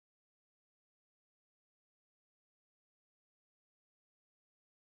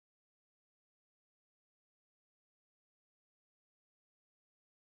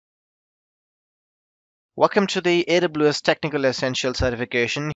Welcome to the AWS Technical Essential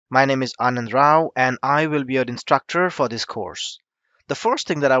Certification. My name is Anand Rao and I will be your instructor for this course. The first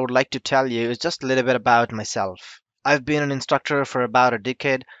thing that I would like to tell you is just a little bit about myself. I've been an instructor for about a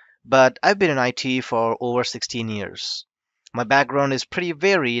decade, but I've been in IT for over 16 years. My background is pretty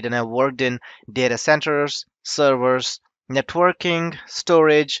varied and I've worked in data centers, servers, networking,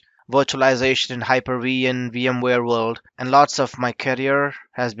 storage, virtualization in Hyper-V and VMware world, and lots of my career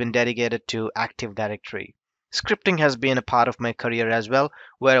has been dedicated to Active Directory. Scripting has been a part of my career as well,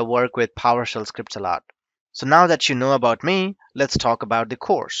 where I work with PowerShell scripts a lot. So now that you know about me, let's talk about the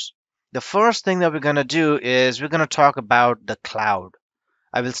course. The first thing that we're going to do is we're going to talk about the cloud.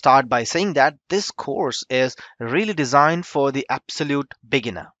 I will start by saying that this course is really designed for the absolute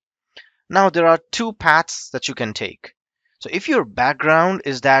beginner. Now, there are two paths that you can take. So, if your background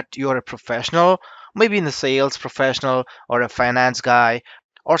is that you're a professional, maybe in the sales professional or a finance guy,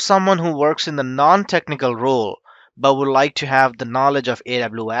 or someone who works in the non technical role but would like to have the knowledge of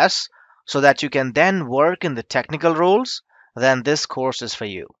AWS so that you can then work in the technical roles, then this course is for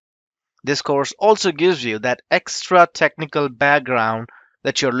you. This course also gives you that extra technical background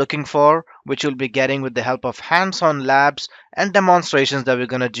that you're looking for, which you'll be getting with the help of hands-on labs and demonstrations that we're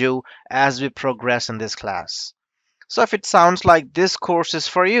going to do as we progress in this class. So if it sounds like this course is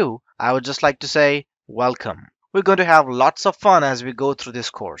for you, I would just like to say welcome. We're going to have lots of fun as we go through this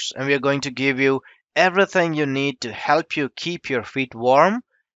course, and we are going to give you everything you need to help you keep your feet warm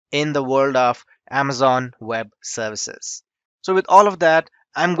in the world of Amazon Web Services. So with all of that,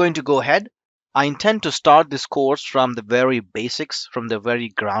 I'm going to go ahead. I intend to start this course from the very basics, from the very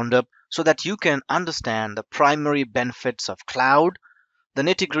ground up, so that you can understand the primary benefits of cloud, the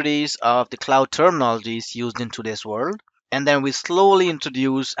nitty-gritties of the cloud terminologies used in today's world, and then we slowly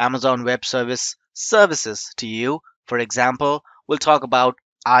introduce Amazon Web services to you. For example, we'll talk about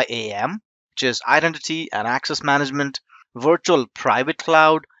IAM, which is Identity and Access Management, Virtual Private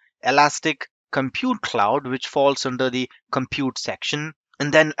Cloud, Elastic Compute Cloud, which falls under the compute section.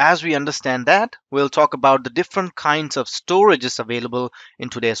 And then as we understand that, we'll talk about the different kinds of storages available in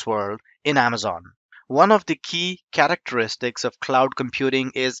today's world in Amazon. One of the key characteristics of cloud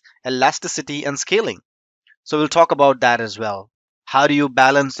computing is elasticity and scaling. So we'll talk about that as well. How do you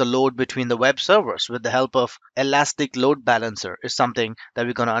balance the load between the web servers with the help of Elastic Load Balancer is something that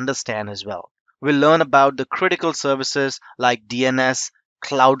we're going to understand as well. We'll learn about the critical services like DNS,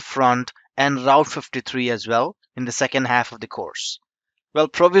 CloudFront, and Route 53 as well in the second half of the course. Well,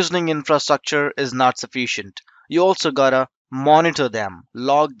 provisioning infrastructure is not sufficient. You also gotta monitor them,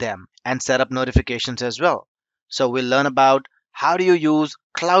 log them, and set up notifications as well. So we'll learn about how do you use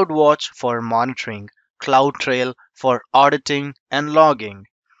CloudWatch for monitoring, CloudTrail for auditing and logging,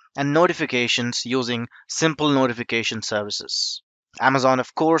 and notifications using simple notification services. Amazon,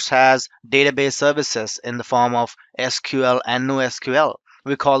 of course, has database services in the form of SQL and NoSQL.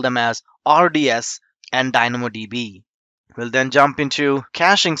 We call them as RDS and DynamoDB. We'll then jump into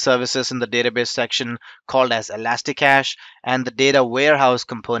caching services in the database section called as Elasticache and the data warehouse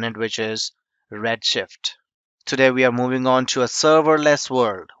component, which is Redshift. Today we are moving on to a serverless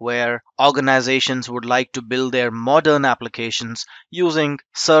world where organizations would like to build their modern applications using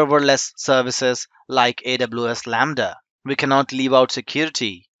serverless services like AWS Lambda. We cannot leave out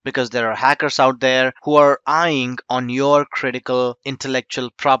security because there are hackers out there who are eyeing on your critical intellectual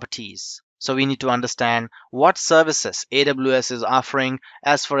properties. So we need to understand what services AWS is offering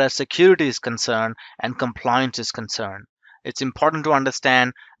as far as security is concerned and compliance is concerned. It's important to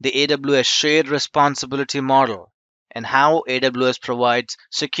understand the AWS shared responsibility model and how AWS provides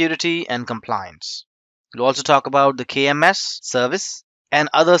security and compliance. We'll also talk about the KMS service and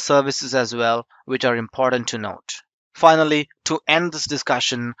other services as well, which are important to note. Finally, to end this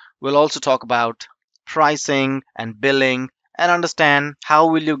discussion, we'll also talk about pricing and billing and understand how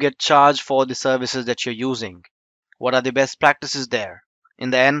will you get charged for the services that you're using. What are the best practices there? In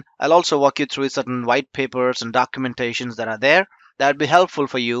the end, I'll also walk you through certain white papers and documentations that are there that would be helpful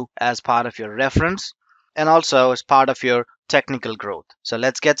for you as part of your reference and also as part of your technical growth. So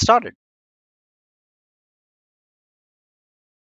let's get started.